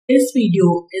This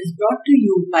video is brought to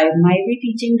you by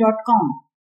mywayteaching.com.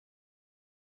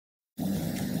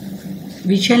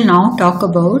 We shall now talk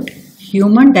about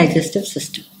human digestive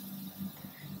system.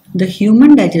 The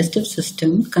human digestive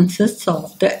system consists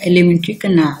of the alimentary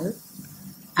canal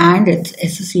and its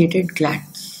associated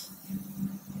glands.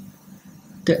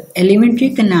 The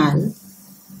alimentary canal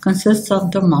consists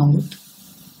of the mouth,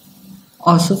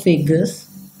 esophagus,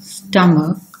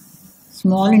 stomach,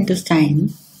 small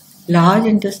intestine, large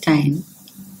intestine,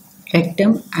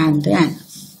 rectum and the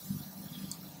anus,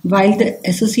 while the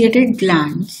associated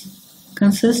glands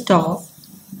consist of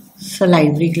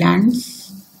salivary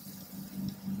glands,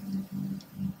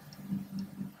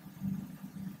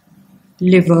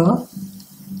 liver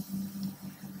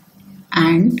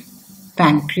and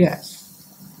pancreas.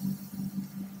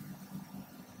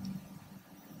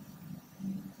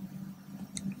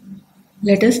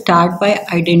 Let us start by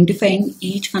identifying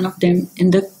each one of them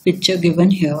in the picture given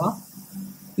here.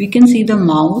 We can see the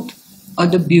mouth or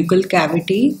the buccal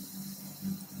cavity.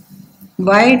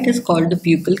 Why it is called the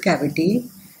buccal cavity?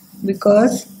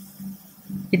 Because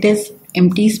it is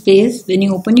empty space. When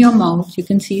you open your mouth, you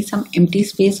can see some empty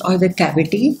space or the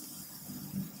cavity.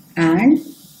 And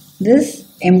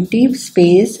this empty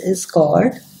space is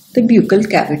called the buccal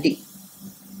cavity.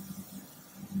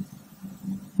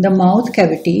 The mouth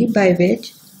cavity by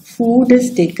which food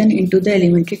is taken into the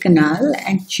alimentary canal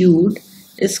and chewed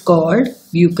is called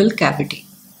buccal cavity.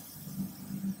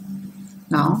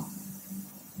 Now,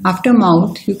 after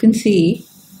mouth, you can see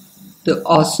the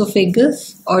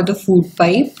esophagus or the food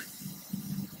pipe.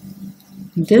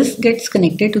 This gets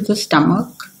connected to the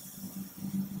stomach.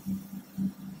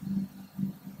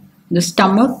 The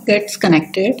stomach gets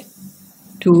connected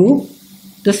to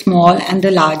the small and the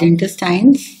large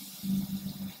intestines.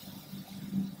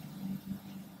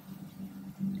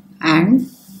 And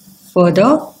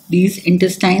further, these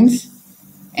intestines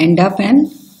end up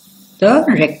in the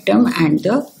rectum and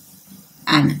the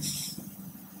anus.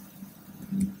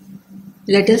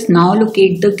 Let us now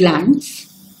locate the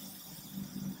glands.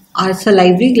 Our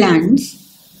salivary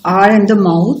glands are in the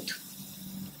mouth,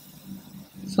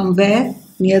 somewhere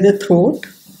near the throat.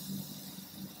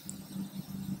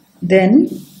 Then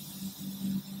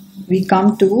we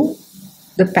come to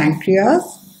the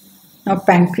pancreas. Now,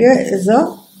 pancreas is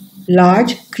a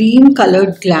large cream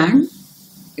colored gland.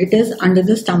 It is under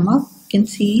the stomach. You can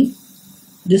see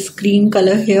this cream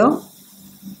color here.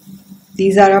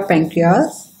 These are our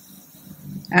pancreas.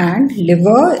 And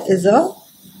liver is a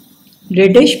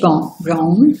reddish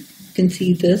brown. You can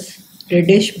see this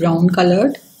reddish brown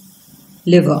colored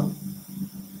liver.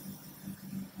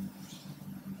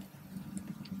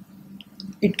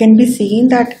 It can be seen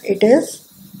that it is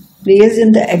placed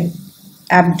in the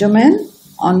abdomen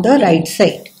on the right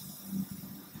side.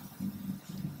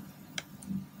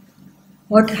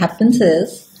 What happens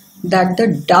is that the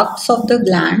ducts of the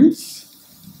glands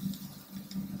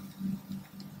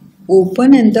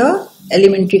open in the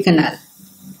alimentary canal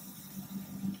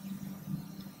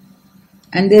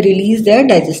and they release their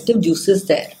digestive juices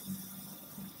there.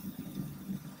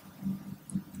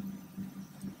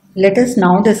 Let us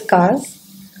now discuss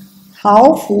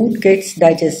how food gets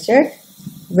digested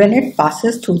when it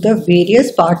passes through the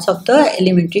various parts of the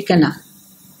alimentary canal.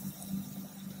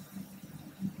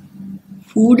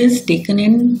 Food is taken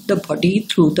in the body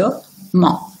through the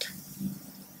mouth.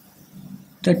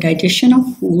 The digestion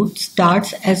of food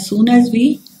starts as soon as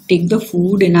we take the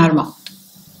food in our mouth.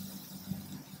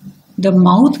 The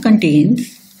mouth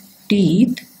contains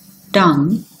teeth,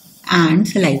 tongue, and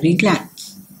salivary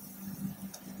glands.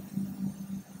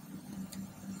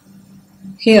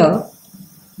 Here,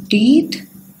 teeth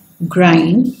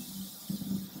grind,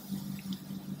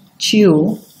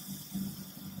 chew,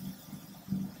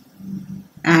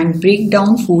 and break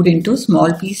down food into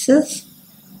small pieces.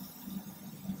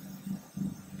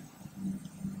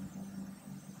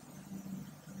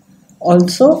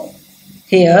 Also,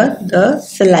 here the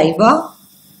saliva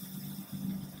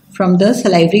from the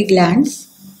salivary glands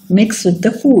mix with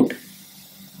the food.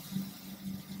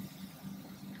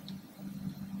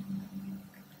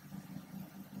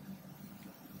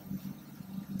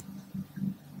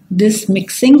 This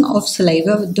mixing of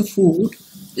saliva with the food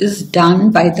is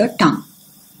done by the tongue.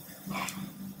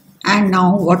 And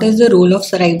now, what is the role of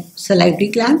salivary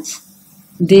glands?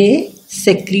 They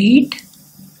secrete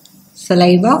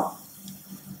saliva.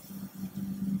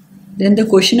 Then the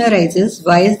question arises,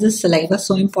 why is this saliva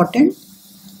so important?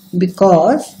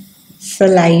 Because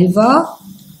saliva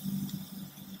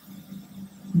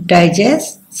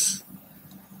digests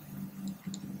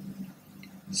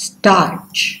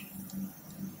starch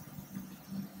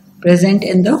present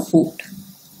in the food.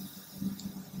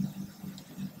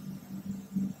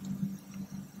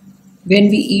 when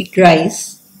we eat rice,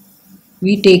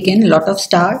 we take in a lot of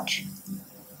starch,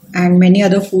 and many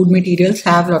other food materials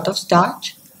have a lot of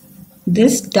starch.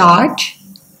 This starch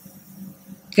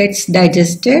gets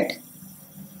digested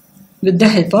with the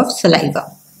help of saliva.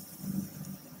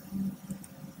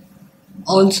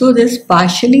 Also, this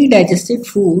partially digested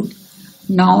food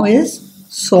now is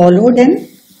swallowed in,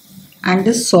 and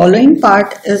the swallowing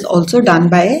part is also done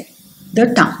by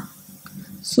the tongue.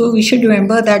 So we should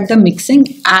remember that the mixing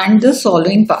and the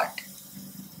swallowing part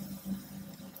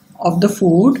of the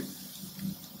food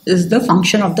is the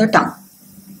function of the tongue.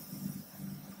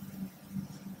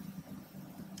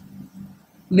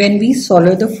 When we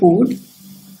swallow the food,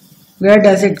 where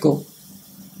does it go?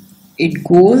 It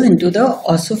goes into the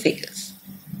esophagus.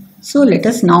 So let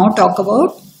us now talk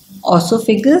about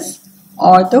esophagus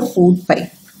or the food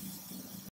pipe.